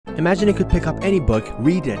Imagine you could pick up any book,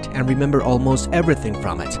 read it, and remember almost everything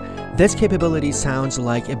from it. This capability sounds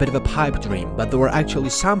like a bit of a pipe dream, but there are actually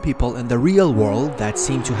some people in the real world that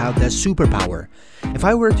seem to have that superpower. If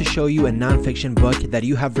I were to show you a non-fiction book that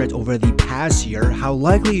you have read over the past year, how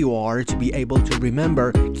likely you are to be able to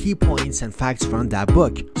remember key points and facts from that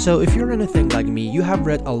book. So if you're anything like me, you have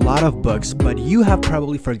read a lot of books, but you have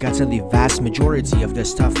probably forgotten the vast majority of the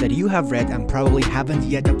stuff that you have read and probably haven't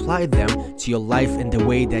yet applied them to your life in the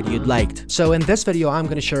way that you'd liked. So in this video, I'm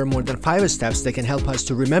going to share more than 5 steps that can help us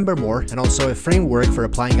to remember more and also a framework for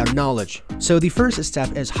applying our knowledge. So the first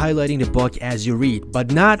step is highlighting the book as you read,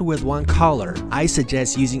 but not with one color. I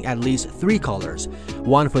suggest using at least 3 colors.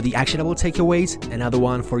 One for the actionable takeaways, another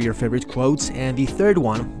one for your favorite quotes, and the third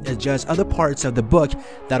one is just other parts of the book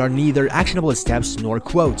that are neither actionable steps nor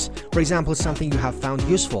quotes. For example, something you have found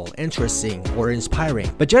useful, interesting, or inspiring.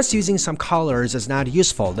 But just using some colors is not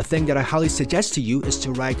useful. The thing that I highly suggest to you is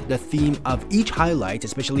to write the theme of each highlight,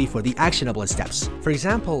 especially for the actionable steps. For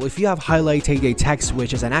example, if you have highlighted a text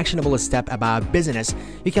which is an actionable step about business,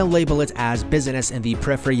 you can label it as business in the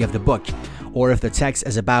periphery of the book. Or if the text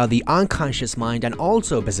is about the unconscious mind and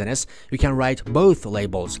also business, you can write both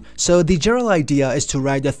labels. So the general idea is to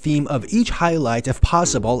write the theme of each highlight if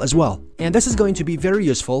possible as well. And this is going to be very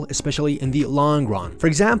useful, especially in the long run. For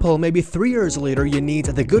example, maybe 3 years later, you need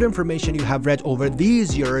the good information you have read over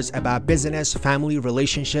these years about business, family,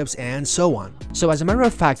 relationships, and so on. So as a matter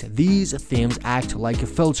of fact, these themes act like a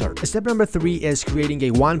filter. Step number 3 is creating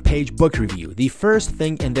a one-page book review. The first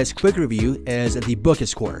thing in this quick review is the book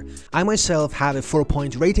score. I myself have a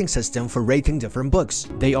 4-point rating system for rating different books.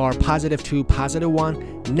 They are +2, +1,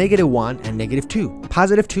 -1, and -2.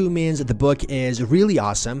 +2 means the book is really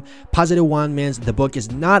awesome. +1 means the book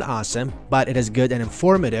is not awesome, but it is good and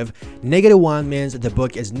informative. -1 means the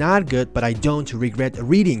book is not good, but I don't regret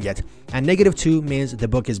reading it. And -2 means the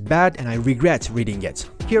book is bad and I regret reading it.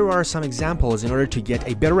 Here are some examples in order to get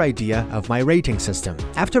a better idea of my rating system.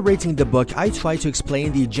 After rating the book, I try to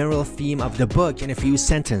explain the general theme of the book in a few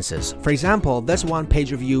sentences. For example, this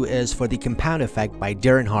one-page review is for The Compound Effect by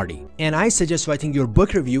Darren Hardy. And I suggest writing your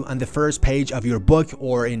book review on the first page of your book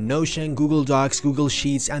or in Notion, Google Docs, Google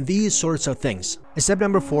Sheets, and these sorts of things. Step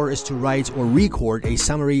number 4 is to write or record a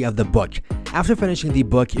summary of the book. After finishing the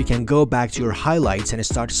book, you can go back to your highlights and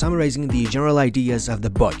start summarizing the general ideas of the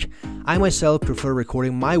book. I myself prefer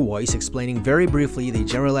recording my voice explaining very briefly the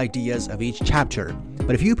general ideas of each chapter,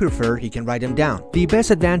 but if you prefer, you can write them down. The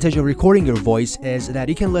best advantage of recording your voice is that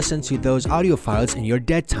you can listen to those audio files in your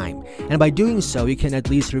dead time, and by doing so, you can at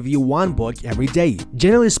least review one book every day.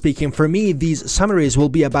 Generally speaking, for me, these summaries will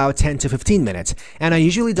be about 10 to 15 minutes, and I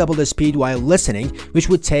usually double the speed while listening, which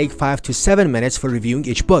would take 5 to 7 minutes for reviewing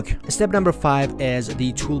each book. Step number 5 is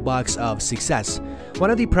the toolbox of success. One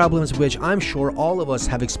of the problems which I'm sure all of us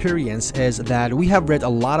have experienced is that we have read a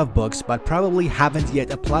lot of books but probably haven't yet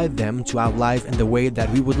applied them to our life in the way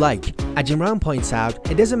that we would like. As Jim Rohn points out,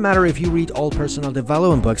 it doesn't matter if you read all personal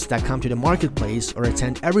development books that come to the marketplace or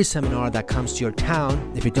attend every seminar that comes to your town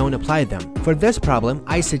if you don't apply them. For this problem,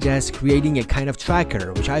 I suggest creating a kind of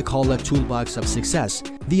tracker, which I call a toolbox of success.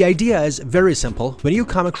 The idea is very simple. When you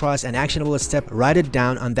come across an actionable step, write it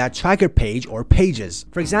down on that tracker page or pages.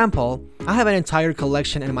 For example, I have an entire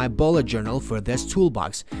collection in my bullet journal for this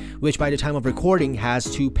toolbox, which by the time of recording has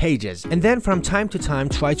 2 pages. And then from time to time,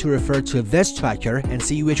 try to refer to this tracker and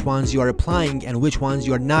see which ones you are applying and which ones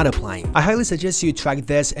you are not applying. I highly suggest you track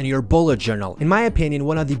this in your bullet journal. In my opinion,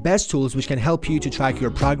 one of the best tools which can help you to track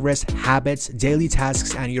your progress, habits, daily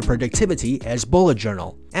tasks, and your productivity is bullet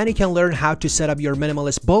journal. And you can learn how to set up your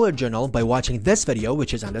minimalist bullet journal by watching this video,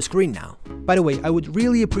 which is on the screen now. By the way, I would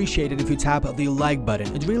really appreciate it if you tap the like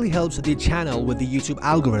button. It really helps the channel with the YouTube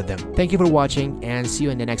algorithm. Thank you for watching and see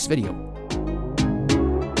you in the next video.